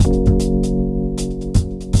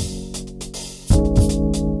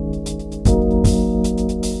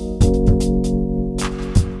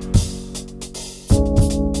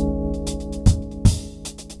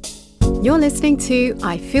listening to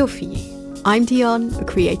I Feel For You. I'm Dion, a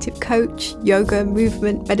creative coach, yoga,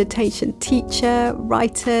 movement, meditation teacher,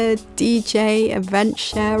 writer, DJ, event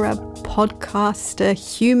sharer, podcaster,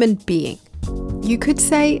 human being. You could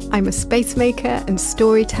say I'm a space maker and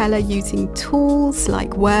storyteller using tools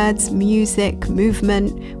like words, music,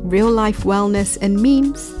 movement, real-life wellness and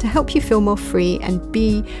memes to help you feel more free and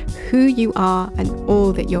be who you are and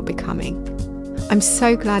all that you're becoming. I'm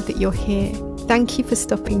so glad that you're here. Thank you for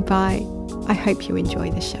stopping by. I hope you enjoy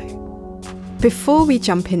the show. Before we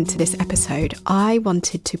jump into this episode, I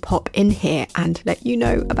wanted to pop in here and let you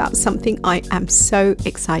know about something I am so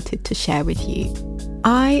excited to share with you.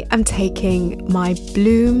 I am taking my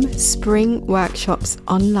Bloom Spring workshops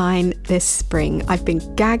online this spring. I've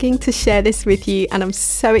been gagging to share this with you and I'm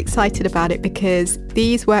so excited about it because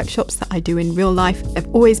these workshops that I do in real life have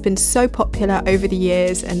always been so popular over the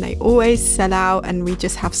years and they always sell out, and we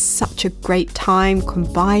just have such a great time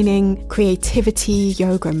combining creativity,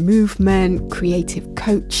 yoga movement, creative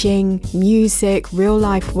coaching, music, real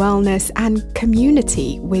life wellness and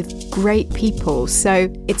community with great people.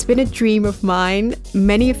 So it's been a dream of mine.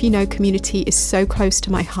 Many of you know community is so close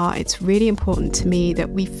to my heart. It's really important to me that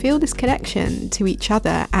we feel this connection to each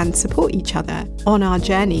other and support each other on our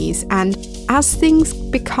journeys. And as things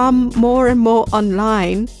become more and more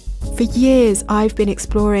online, for years I've been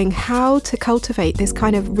exploring how to cultivate this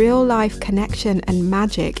kind of real life connection and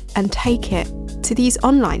magic and take it to these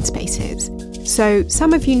online spaces. So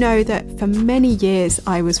some of you know that for many years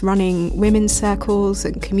I was running women's circles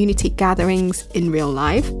and community gatherings in real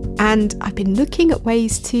life, and I've been looking at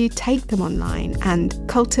ways to take them online and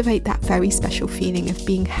cultivate that very special feeling of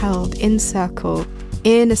being held in circle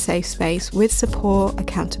in a safe space with support,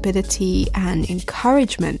 accountability and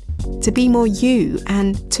encouragement to be more you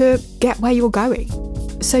and to get where you're going.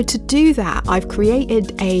 So to do that, I've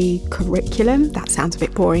created a curriculum. That sounds a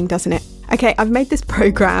bit boring, doesn't it? Okay, I've made this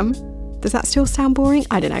program. Does that still sound boring?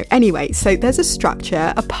 I don't know. Anyway, so there's a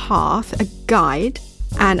structure, a path, a guide,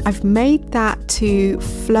 and I've made that to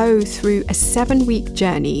flow through a 7-week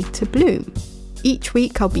journey to Bloom. Each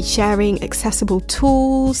week I'll be sharing accessible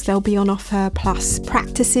tools, they'll be on offer, plus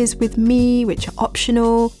practices with me, which are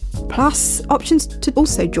optional, plus options to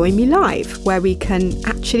also join me live, where we can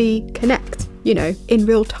actually connect, in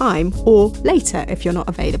real time or later if you're not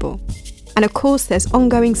available. And of course, there's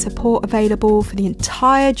ongoing support available for the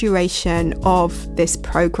entire duration of this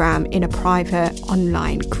program in a private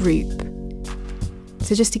online group.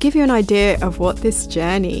 So just to give you an idea of what this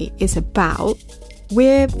journey is about,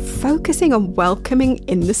 we're focusing on welcoming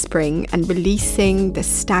in the spring and releasing the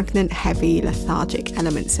stagnant, heavy, lethargic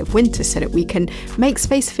elements of winter so that we can make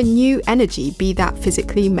space for new energy, be that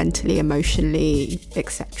physically, mentally, emotionally,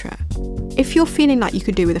 etc. If you're feeling like you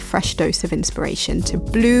could do with a fresh dose of inspiration to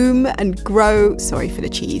bloom and grow, sorry for the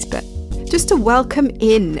cheese, but just to welcome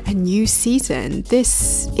in a new season,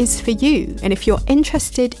 this is for you. And if you're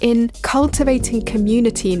interested in cultivating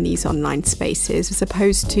community in these online spaces, as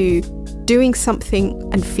opposed to doing something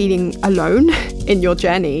and feeling alone in your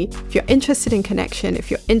journey, if you're interested in connection, if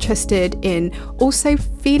you're interested in also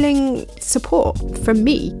feeling support from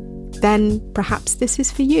me, then perhaps this is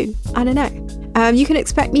for you. I don't know. You can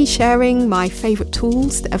expect me sharing my favourite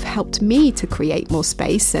tools that have helped me to create more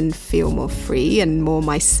space and feel more free and more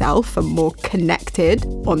myself and more connected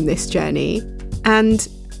on this journey. And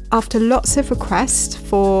after lots of requests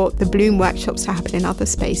for the Bloom workshops to happen in other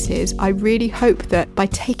spaces, I really hope that by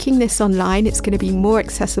taking this online, it's going to be more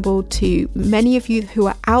accessible to many of you who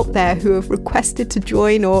are out there who have requested to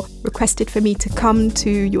join or requested for me to come to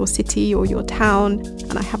your city or your town,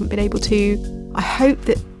 and I haven't been able to. I hope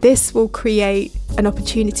that this will create an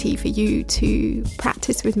opportunity for you to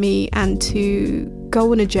practice with me and to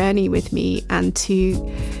go on a journey with me and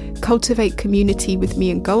to cultivate community with me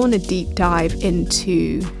and go on a deep dive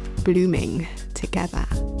into blooming together.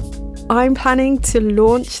 I'm planning to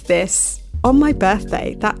launch this on my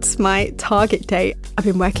birthday. That's my target date. I've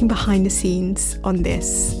been working behind the scenes on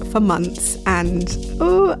this for months and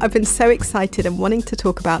I've been so excited and wanting to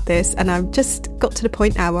talk about this, and I've just got to the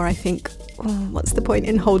point now where I think, what's the point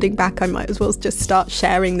in holding back? I might as well just start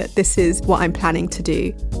sharing that this is what I'm planning to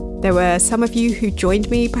do. There were some of you who joined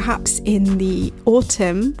me perhaps in the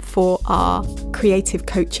autumn for our creative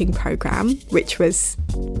coaching program, which was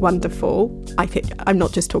wonderful. I think I'm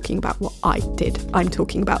not just talking about what I did. I'm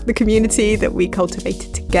talking about the community that we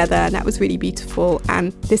cultivated together together, and that was really beautiful.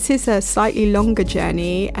 And this is a slightly longer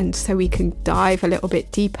journey, and so we can dive a little bit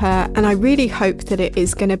deeper. And I really hope that it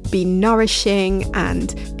is going to be nourishing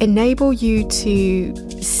and enable you to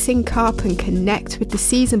sync up and connect with the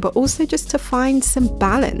season, but also just to find some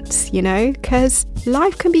balance, you know, because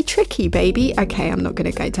life can be tricky, baby. Okay, I'm not going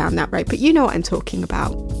to go down that road, but you know what I'm talking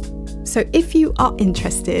about. So if you are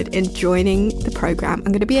interested in joining the program,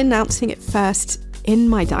 I'm going to be announcing it first in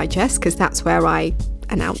my digest, because that's where I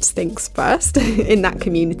announce things first in that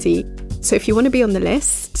community. So if you want to be on the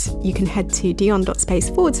list, you can head to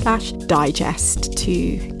dion.space/digest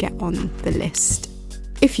to get on the list.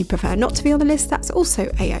 If you prefer not to be on the list, that's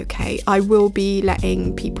also a-okay. I will be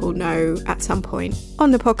letting people know at some point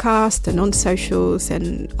on the podcast and on socials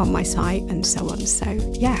and on my site and so on. So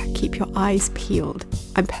yeah, keep your eyes peeled.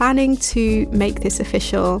 I'm planning to make this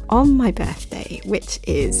official on my birthday, which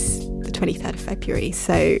is the 23rd of February.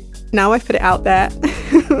 So now I've put it out there.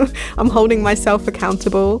 I'm holding myself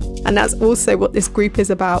accountable. And that's also what this group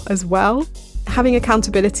is about as well. Having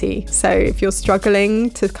accountability. So if you're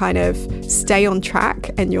struggling to kind of stay on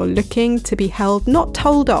track and you're looking to be held, not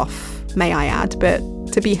told off, may I add, but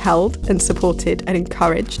to be held and supported and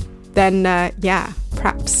encouraged, then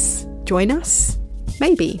perhaps join us.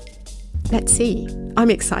 Maybe. Let's see.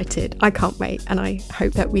 I'm excited. I can't wait. And I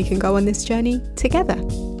hope that we can go on this journey together.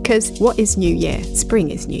 Because what is New Year?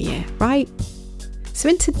 Spring is New Year, right? So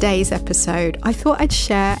in today's episode, I thought I'd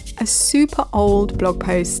share a super old blog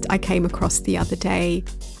post I came across the other day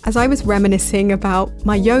as I was reminiscing about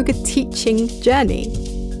my yoga teaching journey.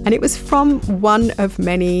 And it was from one of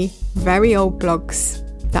many very old blogs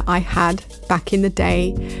that I had back in the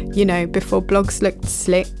day, you know, before blogs looked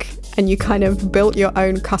slick and you kind of built your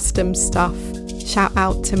own custom stuff. Shout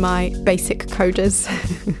out to my basic coders.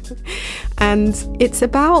 And it's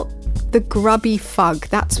about the grubby fug.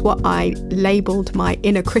 That's what I labelled my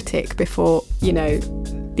inner critic before, you know,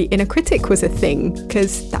 the inner critic was a thing,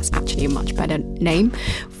 because that's actually a much better name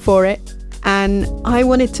for it. And I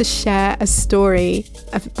wanted to share a story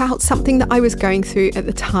about something that I was going through at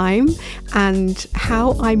the time and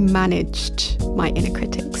how I managed my inner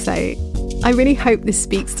critic. So I really hope this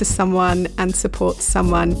speaks to someone and supports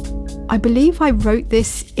someone. I believe I wrote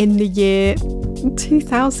this in the year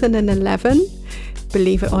 2011.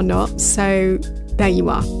 Believe it or not. So there you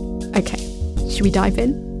are. Okay, should we dive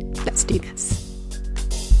in? Let's do this.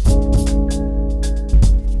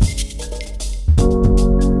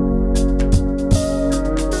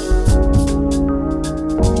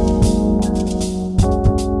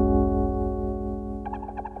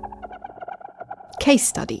 Case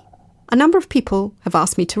study. A number of people have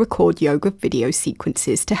asked me to record yoga video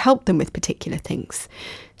sequences to help them with particular things.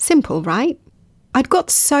 Simple, right? I'd got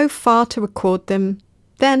so far to record them,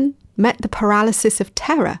 then met the paralysis of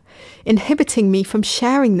terror, inhibiting me from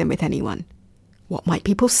sharing them with anyone. What might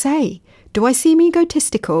people say? Do I seem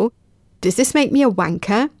egotistical? Does this make me a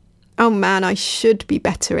wanker? Oh man, I should be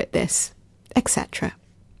better at this, etc.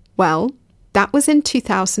 Well, that was in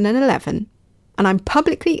 2011, and I'm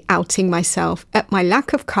publicly outing myself at my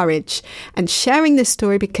lack of courage and sharing this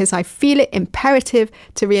story because I feel it imperative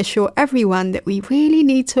to reassure everyone that we really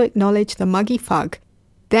need to acknowledge the muggy fug,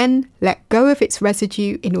 then let go of its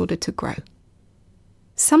residue in order to grow.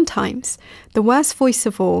 Sometimes the worst voice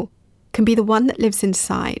of all can be the one that lives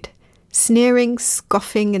inside, sneering,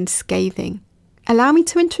 scoffing and scathing. Allow me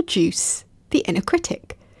to introduce the inner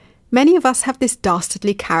critic. Many of us have this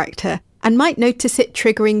dastardly character and might notice it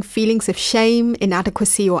triggering feelings of shame,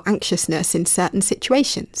 inadequacy or anxiousness in certain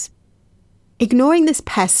situations. Ignoring this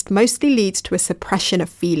pest mostly leads to a suppression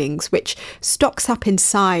of feelings which stocks up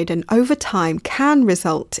inside and over time can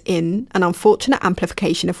result in an unfortunate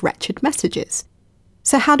amplification of wretched messages.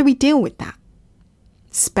 So how do we deal with that?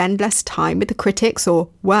 Spend less time with the critics, or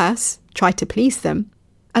worse, try to please them,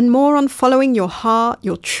 and more on following your heart,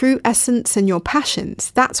 your true essence and your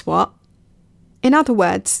passions. That's what. In other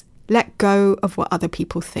words, let go of what other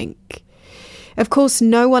people think. Of course,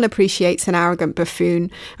 no one appreciates an arrogant buffoon,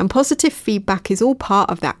 and positive feedback is all part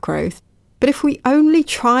of that growth. But if we only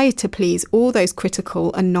try to please all those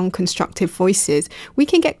critical and non-constructive voices, we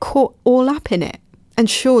can get caught all up in it and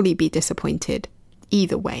surely be disappointed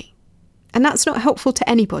either way. And that's not helpful to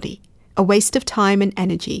anybody. A waste of time and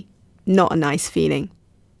energy. Not a nice feeling.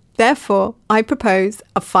 Therefore, I propose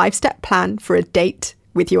a 5-step plan for a date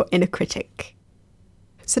with your inner critic.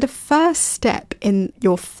 So the first step in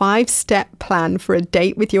your 5-step plan for a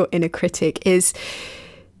date with your inner critic is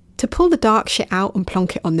to pull the dark shit out and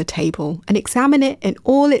plonk it on the table and examine it in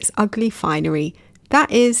all its ugly finery.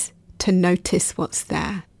 That is, to notice what's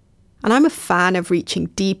there. And I'm a fan of reaching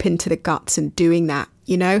deep into the guts and doing that,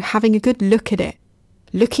 you know, having a good look at it.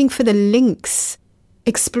 looking for the links,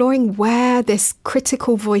 exploring where this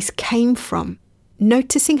critical voice came from,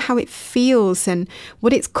 noticing how it feels and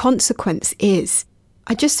what its consequence is.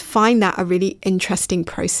 I just find that a really interesting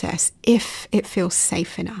process if it feels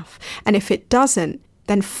safe enough. And if it doesn't,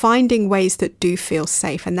 then finding ways that do feel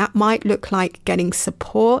safe. And that might look like getting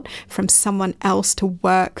support from someone else to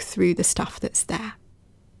work through the stuff that's there.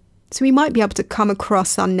 So we might be able to come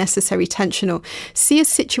across unnecessary tension or see a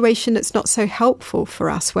situation that's not so helpful for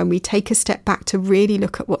us when we take a step back to really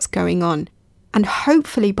look at what's going on. And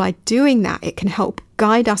hopefully by doing that, it can help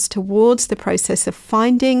guide us towards the process of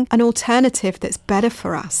finding an alternative that's better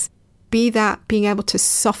for us. Be that being able to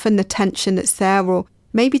soften the tension that's there, or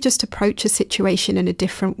maybe just approach a situation in a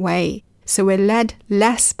different way. So we're led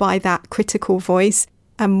less by that critical voice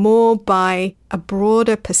and more by a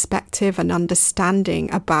broader perspective and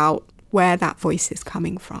understanding about where that voice is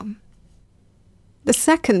coming from. The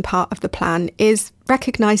second part of the plan is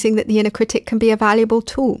recognizing that the inner critic can be a valuable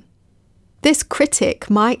tool. This critic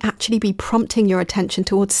might actually be prompting your attention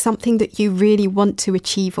towards something that you really want to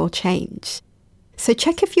achieve or change. So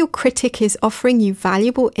check if your critic is offering you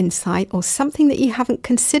valuable insight or something that you haven't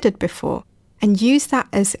considered before, and use that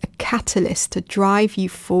as a catalyst to drive you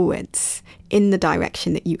forwards in the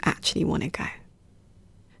direction that you actually want to go.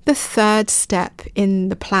 The third step in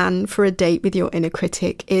the plan for a date with your inner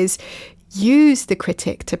critic is use the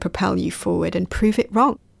critic to propel you forward and prove it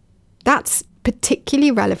wrong. That's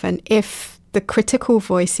particularly relevant if the critical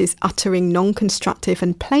voice is uttering non-constructive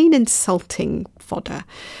and plain insulting fodder.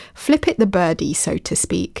 Flip it the birdie, so to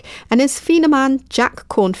speak. And as phenoman Jack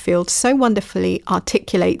Cornfield so wonderfully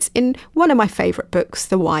articulates in one of my favourite books,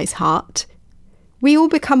 The Wise Heart, we all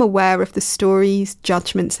become aware of the stories,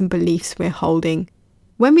 judgments and beliefs we're holding.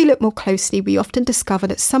 When we look more closely, we often discover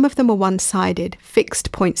that some of them are one-sided,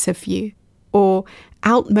 fixed points of view, or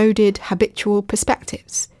outmoded habitual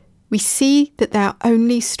perspectives. We see that they are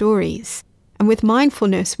only stories, and with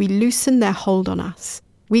mindfulness, we loosen their hold on us.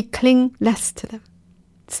 We cling less to them.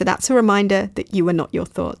 So that's a reminder that you are not your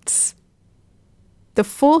thoughts. The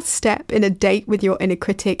fourth step in a date with your inner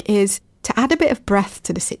critic is to add a bit of breath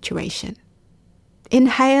to the situation.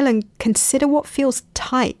 Inhale and consider what feels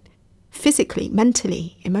tight, physically,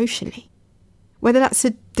 mentally, emotionally. Whether that's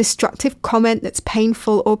a destructive comment that's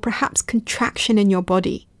painful or perhaps contraction in your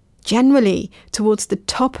body. Generally, towards the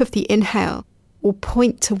top of the inhale will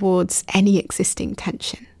point towards any existing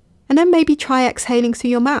tension. And then maybe try exhaling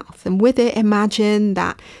through your mouth, and with it imagine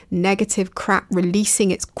that negative crap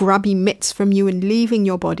releasing its grubby mitts from you and leaving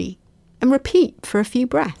your body. And repeat for a few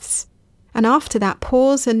breaths. And after that,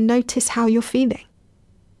 pause and notice how you're feeling.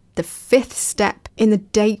 The fifth step in the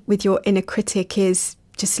date with your inner critic is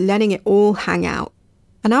just letting it all hang out.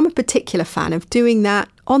 And I'm a particular fan of doing that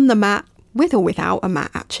on the mat, with or without a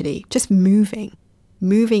mat actually, just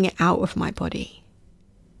moving it out of my body.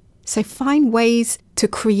 So find ways to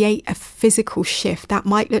create a physical shift. That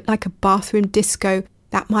might look like a bathroom disco,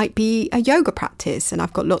 that might be a yoga practice, and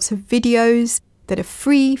I've got lots of videos that are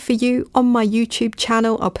free for you on my YouTube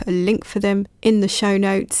channel. I'll put a link for them in the show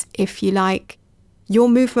notes if you like. Your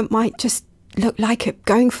movement might just look like it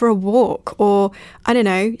going for a walk, or I don't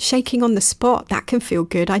know, shaking on the spot. That can feel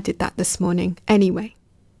good. I did that this morning anyway.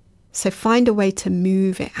 So find a way to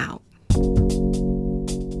move it out.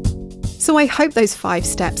 So I hope those 5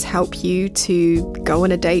 steps help you to go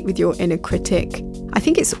on a date with your inner critic. I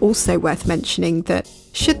think it's also worth mentioning that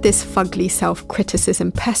should this fugly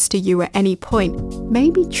self-criticism pester you at any point,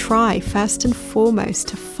 maybe try first and foremost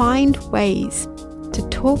to find ways to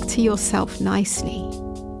talk to yourself nicely,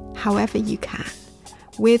 however you can,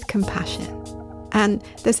 with compassion. And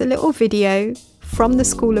there's a little video from the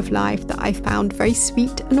School of Life that I found very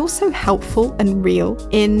sweet and also helpful and real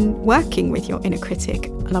in working with your inner critic.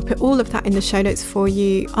 And I'll put all of that in the show notes for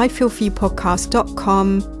you,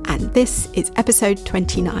 iFeelForYouPodcast.com, and this is episode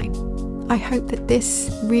 29. I hope that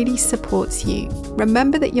this really supports you.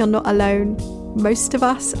 Remember that you're not alone. Most of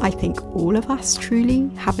us, I think all of us truly,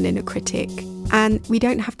 have an inner critic. And we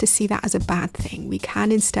don't have to see that as a bad thing. We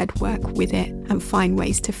can instead work with it and find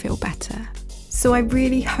ways to feel better. So I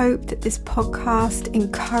really hope that this podcast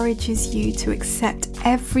encourages you to accept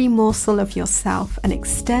every morsel of yourself and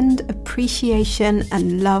extend appreciation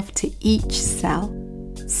and love to each cell.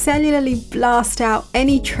 Cellularly blast out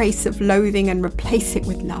any trace of loathing and replace it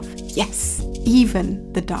with love. Yes,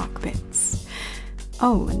 even the dark bits.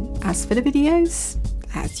 Oh, and as for the videos,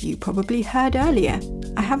 as you probably heard earlier,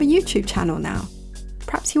 I have a YouTube channel now.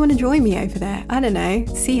 Perhaps you want to join me over there. I don't know,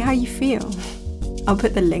 see how you feel. I'll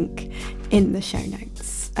put the link in the show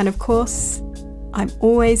notes. And of course, I'm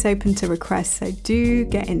always open to requests, so do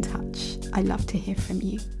get in touch. I love to hear from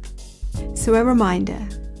you. So a reminder,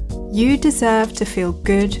 you deserve to feel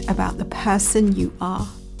good about the person you are.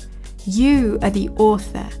 You are the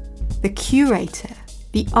author, the curator,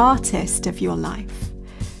 the artist of your life.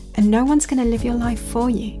 And no one's going to live your life for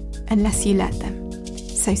you unless you let them.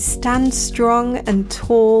 So stand strong and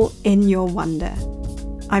tall in your wonder.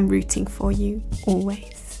 I'm rooting for you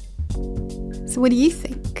always. So what do you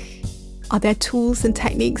think? Are there tools and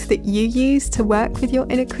techniques that you use to work with your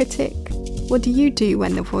inner critic? What do you do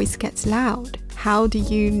when the voice gets loud? How do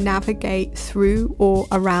you navigate through or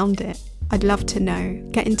around it? I'd love to know.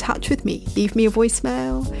 Get in touch with me. Leave me a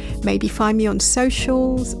voicemail. Maybe find me on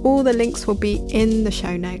socials. All the links will be in the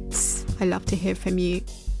show notes. I love to hear from you.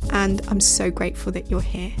 And I'm so grateful that you're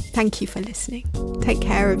here. Thank you for listening. Take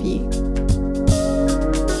care of you.